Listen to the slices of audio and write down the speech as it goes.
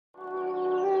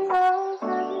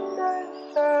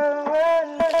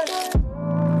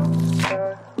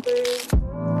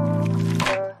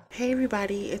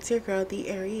everybody, it's your girl, the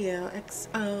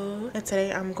AriellXo, and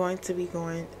today I'm going to be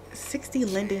going 60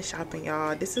 Linden shopping,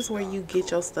 y'all. This is where you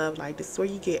get your stuff. Like, this is where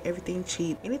you get everything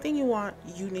cheap. Anything you want,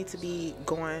 you need to be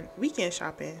going weekend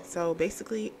shopping. So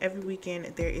basically every weekend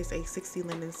there is a 60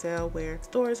 Linden sale where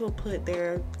stores will put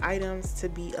their items to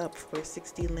be up for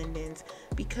 60 Lindens,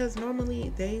 because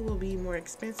normally they will be more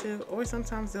expensive, or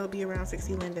sometimes they'll be around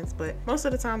 60 Lindens, but most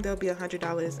of the time they'll be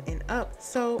 $100 and up.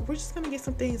 So we're just gonna get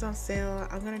some things on sale.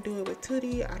 I'm gonna do it with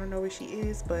Tootie. I don't know where she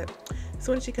is, but as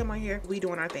soon as she come on here, we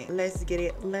doing our thing. Let's get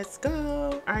it. Let's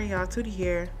go. All right, y'all. Tootie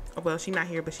here. Oh, well, she's not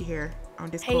here, but she here on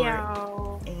Discord. Hey,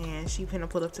 y'all. And she finna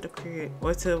pull up to the crib,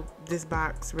 or to this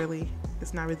box. Really,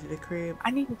 it's not really the crib.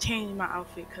 I need to change my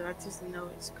outfit because I just know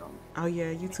it's going. Oh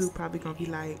yeah, YouTube probably gonna be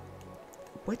like,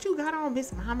 what you got on,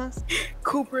 Miss Mamas?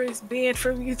 Cooper is banned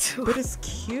from YouTube. But it's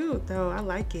cute though. I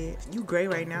like it. You gray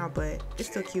right now, but it's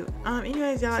still cute.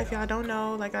 Anyways, y'all, if y'all don't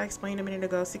know, like I explained a minute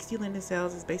ago, 60 Linden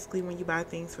sales is basically when you buy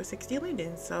things for 60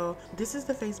 Linden. So this is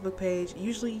the Facebook page.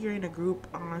 Usually you're in a group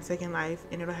on Second Life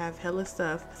and it'll have hella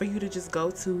stuff for you to just go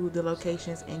to the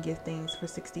locations and get things for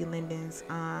 60 Lindens.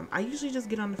 I usually just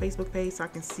get on the Facebook page so I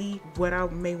can see what I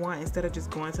may want instead of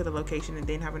just going to the location and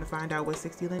then having to find out what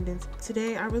 60 Lindens.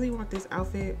 Today I really want this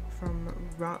outfit from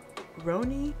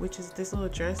Roni, which is this little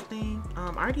dress thing. I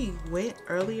already went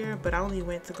earlier, but I only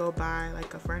went to go buy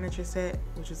like a furniture set,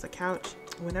 which is a couch.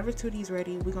 Whenever Tootie's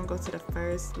ready, we're gonna go to the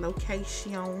first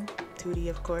location. Tootie,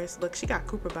 of course. Look, she got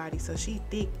Cooper body, so she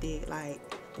thick. Like,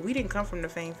 we didn't come from the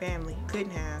same family.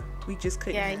 Couldn't have. We just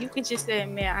couldn't have. Yeah, you could just say,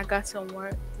 man, I got some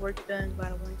work done by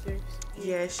the winters.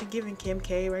 Yeah, she giving Kim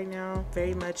K right now.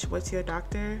 Very much, what's your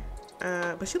doctor?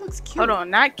 But she looks cute. Hold on,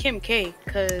 not Kim K,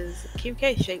 because Kim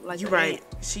K shaped like you're right.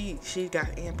 She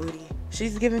got ant booty.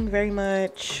 She's giving very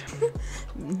much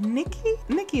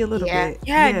Nikki a little bit.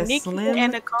 Yeah, Nikki slim.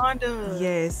 Anaconda.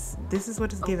 Yes, this is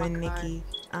what is giving Nikki.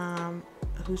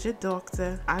 Who's your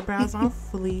doctor? Eyebrows on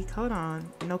fleek. Hold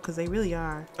on. No, because they really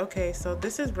are. Okay, so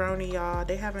this is Roni, y'all.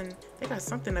 They got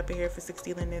something up in here for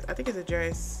 60 Lindens. I think it's a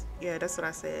dress. Yeah, that's what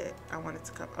I said. I wanted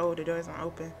to come. Oh, the doors aren't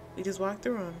open. We just walked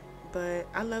through them. But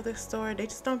I love this store. They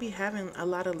just don't be having a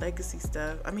lot of legacy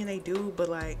stuff. I mean, they do, but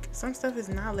like some stuff is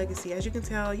not legacy. As you can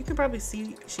tell, you can probably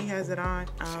see she has it on.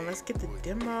 Let's get the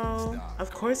demo.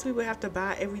 Of course, we would have to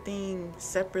buy everything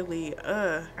separately. All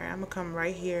right, I'm gonna come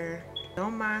right here.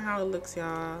 Don't mind how it looks,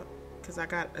 y'all, because I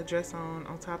got a dress on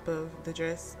top of the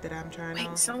dress that I'm trying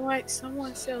on.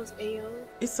 Someone sells AO.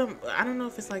 It's some, I don't know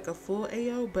if it's like a full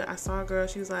AO, but I saw a girl,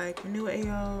 she was like, a new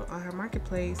AO on her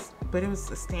marketplace, but it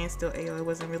was a standstill AO. It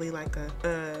wasn't really like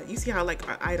you see how like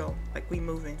idle, like we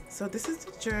moving. So this is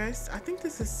the dress. I think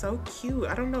this is so cute.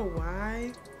 I don't know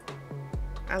why.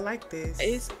 I like this.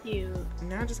 It's cute.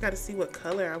 Now I just got to see what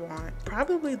color I want.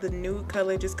 Probably the nude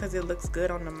color just because it looks good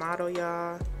on the model,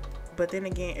 y'all. But then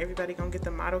again, everybody gonna get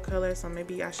the model color, so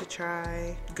maybe I should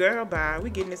try. Girl, bye. We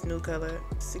getting this new color.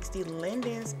 60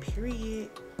 Lindens, period.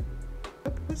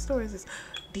 What store is this?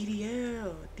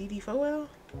 DDL. DD4L?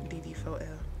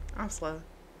 DD4L. I'm slow.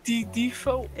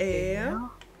 DD4L?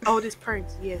 Oh, this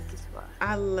purse. Yes, this one.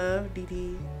 I love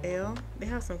DDL. They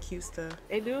have some cute stuff.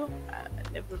 They do?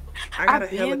 I got a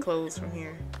hella clothes from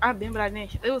here. I've been, but I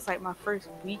didn't. It was like my first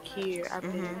week here. I've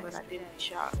been, but I didn't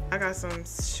shop. I got some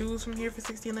shoes from here for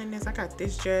 60 Lindens. I got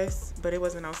this dress, but it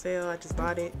wasn't on sale. I just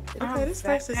bought it. Okay, this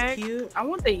dress is cute. I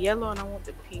want the yellow and I want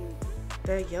the pink.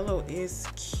 That yellow is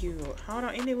cute. Hold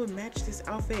on, and it would match this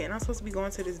outfit. And I'm supposed to be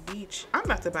going to this beach. I'm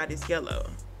about to buy this yellow.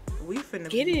 We finna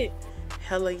get it.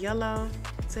 Hella yellow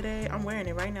today. I'm wearing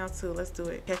it right now too. Let's do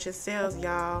it. Catching sales,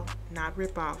 y'all, not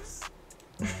rip-offs.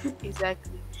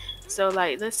 Exactly. So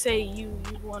like, let's say you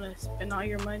want to spend all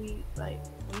your money, like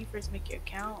when you first make your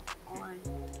account, on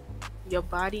your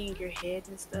body and your head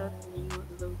and stuff, and you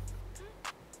want the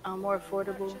more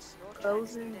affordable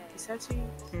clothes and accessories.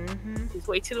 Just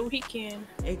wait till the weekend.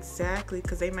 Exactly,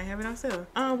 because they might have it on sale.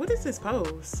 What is this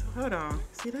pose? Hold on.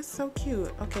 See, that's so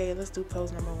cute. Okay, let's do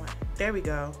pose number 1. There we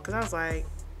go. Because I was like,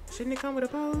 shouldn't it come with a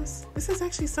pose? This is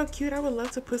actually so cute. I would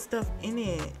love to put stuff in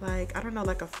it. Like, I don't know,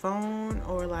 like a phone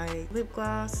or like lip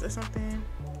gloss or something.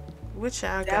 What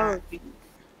y'all got?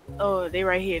 Oh, they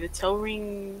right here. The toe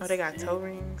rings. Oh, they got toe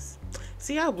rings.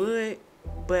 See, I would,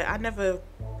 but I never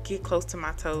get close to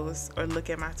my toes or look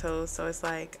at my toes, so it's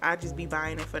like I just be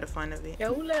buying it for the fun of it.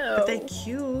 But they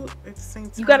cute at the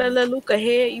same time. You got a little look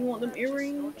ahead. You want them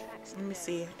earrings? Let me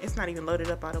see. It's not even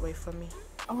loaded up all the way for me.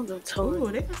 I want them toes.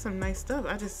 Ooh, they got some nice stuff.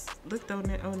 I just looked on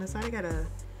it on the side. They got a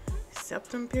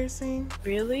septum piercing.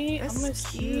 Really?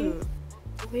 That's cute.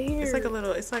 Weird. It's like a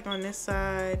little. It's like on this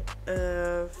side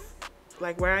of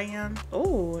like where I am.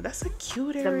 Oh, that's a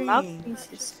cute earring. The mouthpiece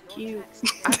is cute.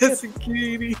 That's a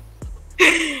cutie.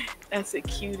 That's a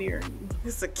cute earring.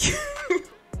 It's a cute.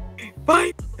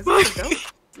 Bye. Is Bye. it a dope?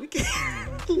 We can.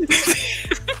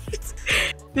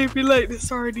 They be like the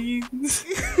sardines.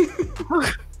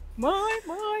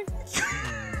 Mine.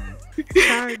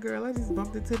 Sorry, girl. I just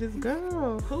bumped into this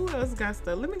girl. Who else got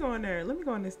stuff? Let me go in there. Let me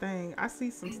go in this thing. I see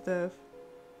some stuff.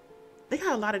 They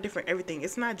got a lot of different everything.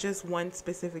 It's not just one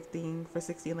specific thing for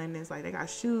 60 Lindens. Like, they got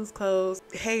shoes, clothes,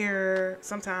 hair,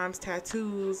 sometimes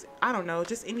tattoos. I don't know.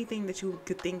 Just anything that you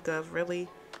could think of, really,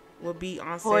 will be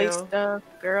on sale. Boy stuff,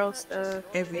 girl stuff,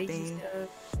 everything. Stuff.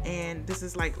 And this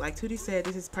is like Tootie said,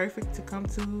 this is perfect to come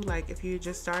to, like, if you're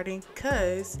just starting,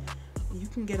 because you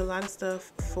can get a lot of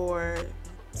stuff for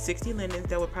 60 Lindens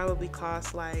that would probably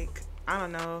cost, like, I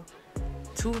don't know,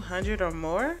 200 or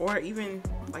more, or even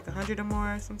like 100 or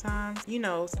more sometimes. You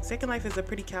know, Second Life is a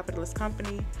pretty capitalist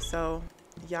company, so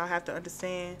y'all have to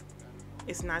understand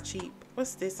it's not cheap.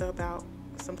 What's this about?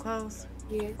 Some clothes?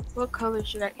 Yeah. What color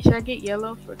should I get?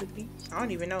 Yellow for the beach? I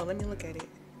don't even know. Let me look at it.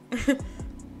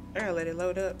 I gotta let it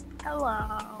load up. Hello.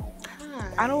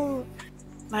 Hi. I don't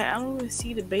even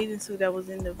see the bathing suit that was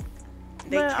in the.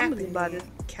 They I'm capping about it.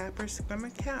 Cap or swimmer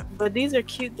cap. But these are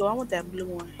cute though. I want that blue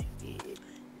one. Yeah.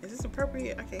 Is this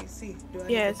appropriate? I can't see. Do I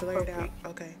Yeah, need it's to blur it out? appropriate.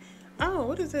 Okay. Oh,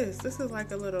 what is this? This is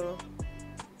like a little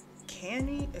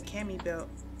cami belt.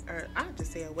 Or I'll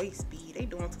just say a waist bead. They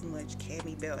doing too much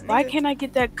cami belt. Why Nigga, can't I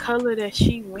get that color that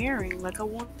she wearing? Like I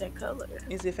want that color.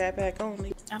 is it fat pack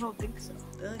only? I don't think so.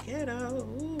 The ghetto.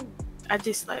 Ooh. I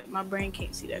just like my brain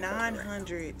can't see that.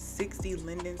 960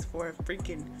 Lindens for a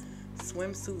freaking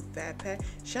swimsuit fat pack.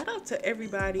 Shout out to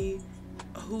everybody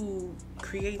who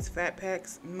creates fat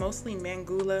packs, mostly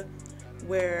Mangula,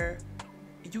 where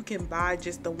you can buy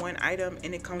just the one item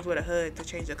and it comes with a hood to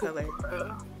change the color.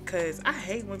 Cause I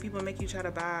hate when people make you try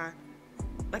to buy.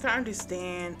 Like, I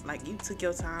understand, like, you took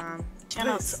your time. Shout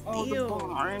out to all the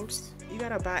barns. You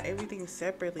gotta buy everything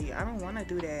separately. I don't want to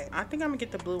do that. I think I'm gonna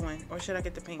get the blue one, or should I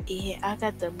get the pink? Yeah, I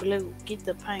got the blue. Get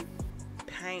the pink.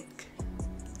 Pink.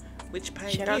 Which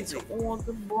pink Shout out is to it? all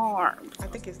the barns. I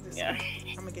think it's this one.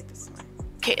 I'm gonna get this one.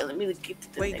 Okay, let me get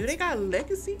to the Wait, do they got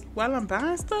legacy while I'm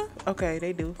buying stuff? Okay,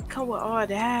 they do. Come with all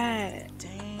that.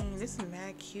 Dang, this is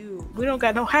mad cute. We don't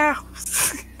got no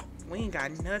house. We ain't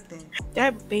got nothing.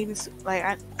 That baby,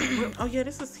 like Oh yeah,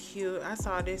 this is cute. I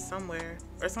saw this somewhere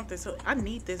or something. So I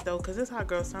need this though, cause it's hot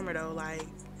girl summer though. Like,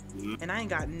 and I ain't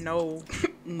got none.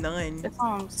 That's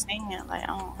all I'm saying. Like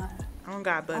I don't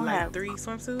got but I don't like have 3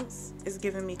 swimsuits. It's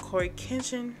giving me Corey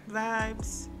Kenshin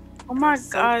vibes. Oh my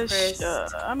so gosh,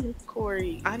 I miss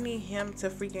Corey. I need him to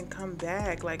freaking come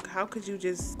back. Like, how could you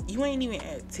you ain't even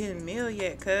at 10 mil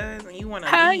yet, cuz, and you wanna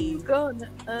How leave. you gonna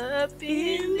up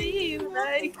and leave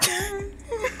like that?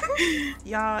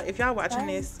 Y'all, if y'all watching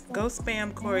this, go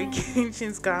spam Corey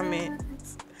Kenshin's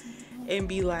comments and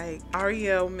be like,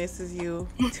 Ariell misses you,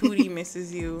 Tootie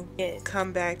misses you, Yes.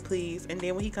 come back please. And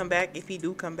then when he come back, if he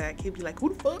do come back, he'll be like,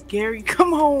 who the fuck? Gary,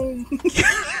 come home.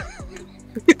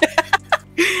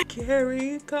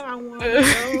 Gary, I want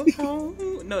to go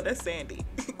home. No, that's Sandy.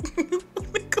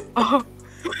 Oh.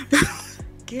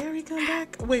 Gary, come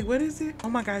back. Wait, what is it? Oh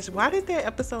my gosh, why did that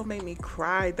episode make me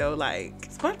cry though?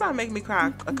 Like, SpongeBob made me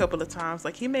cry a couple of times.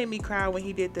 Like, he made me cry when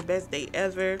he did the best day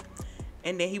ever.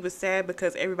 And then he was sad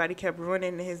because everybody kept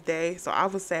ruining his day. So I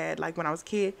was sad, like, when I was a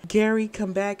kid. Gary,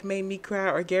 come back made me cry.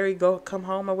 Or Gary, come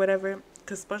home or whatever.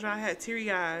 Because SpongeBob had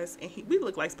teary eyes. And we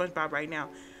look like SpongeBob right now.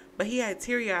 But he had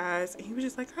teary eyes. And he was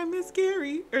just like, I miss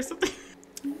Gary. Or something.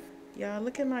 Y'all,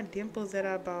 look at my dimples that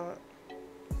I bought.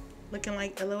 Looking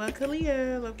like LOL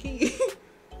Kalia, low key.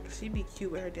 She be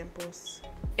cute with her dimples.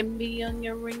 And be on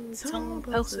your ringtone,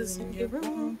 posters in your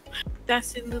room.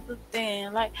 That's a little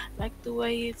thing, like the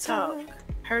way you talk.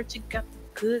 Heard you got the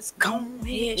goods, go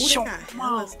ahead, Ooh, show they got them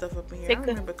hella all. stuff up in here. Take I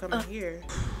remember coming here.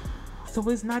 So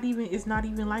it's not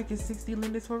even like it's 60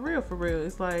 Lindens for real.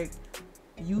 It's like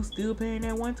you still paying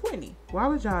that 120. Why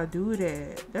would y'all do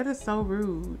that? That is so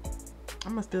rude.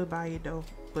 I'ma still buy it though,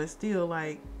 but still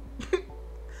like.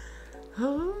 I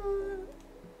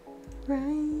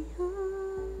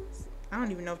don't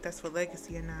even know if that's for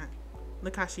legacy or not.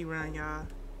 Look how she run, y'all.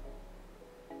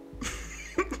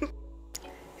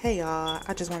 Hey y'all,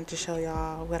 I just wanted to show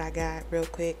y'all what I got real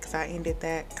quick because I ended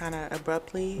that kind of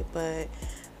abruptly, but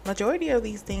majority of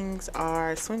these things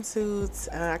are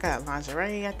swimsuits. I got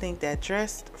lingerie. I think that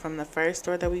dress from the first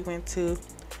store that we went to,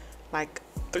 like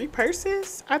 3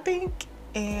 purses I think,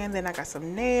 and then I got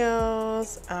some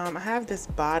nails. I have this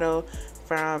bottle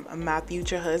from my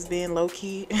future husband,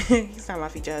 low-key. He's not my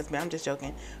future husband, I'm just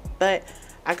joking, but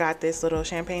I got this little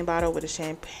champagne bottle with a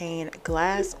champagne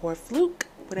glass or fluke,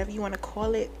 whatever you want to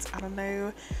call it, I don't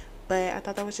know, but I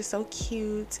thought that was just so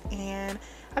cute. And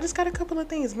I just got a couple of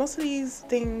things. Most of these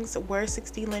things were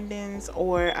 60 Lindens,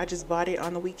 or I just bought it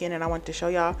on the weekend and I wanted to show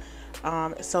y'all.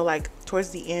 So like towards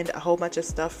the end, a whole bunch of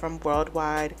stuff from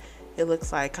Worldwide. It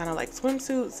looks like kind of like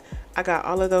swimsuits. I got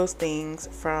all of those things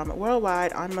from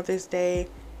Worldwide on Mother's Day.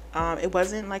 It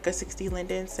wasn't like a 60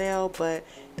 Linden sale, but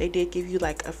they did give you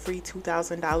like a free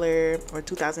 $2,000 or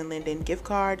 2,000 Linden gift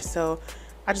card. So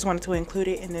I just wanted to include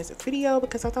it in this video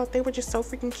because I thought they were just so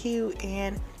freaking cute.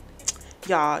 And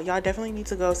y'all definitely need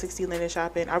to go 60 Linden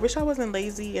shopping. I wish I wasn't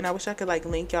lazy, and I wish I could like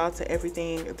link y'all to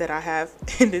everything that I have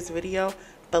in this video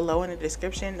below in the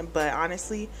description, but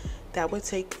honestly that would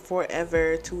take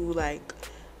forever to like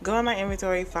go in my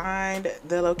inventory, find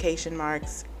the location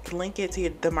marks, link it to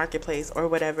the marketplace or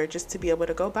whatever, just to be able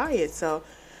to go buy it. So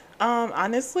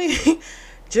honestly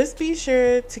just be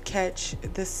sure to catch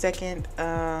the second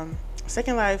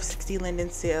Life 60 Linden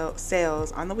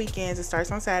sales on the weekends. It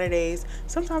starts on Saturdays,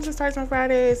 sometimes it starts on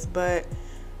Fridays, but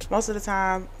most of the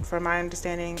time, from my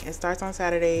understanding, it starts on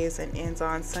Saturdays and ends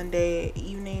on Sunday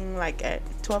evening, like at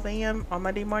 12 a.m. on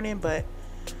Monday morning, but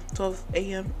 12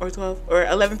 a.m. or 12 or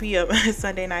 11 p.m.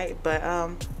 Sunday night. But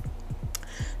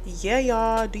yeah,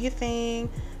 y'all, do your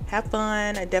thing, have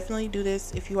fun. I definitely do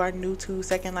this if you are new to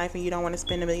Second Life and you don't want to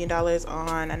spend $1 million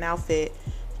on an outfit.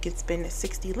 You can spend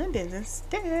 60 Lindens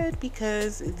instead,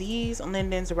 because these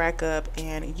Lindens rack up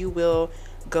and you will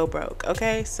go broke.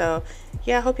 Okay, so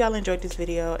yeah, I hope y'all enjoyed this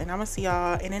video, and I'm gonna see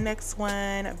y'all in the next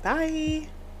one. Bye.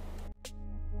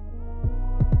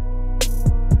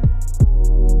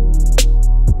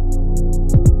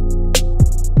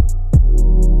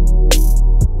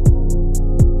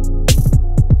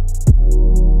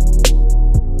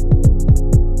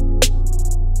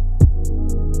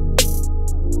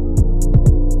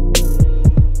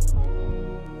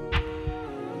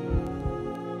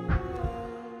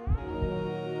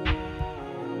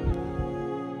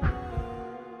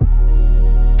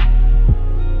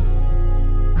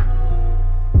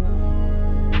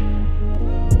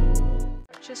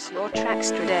 Purchase your tracks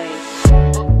today.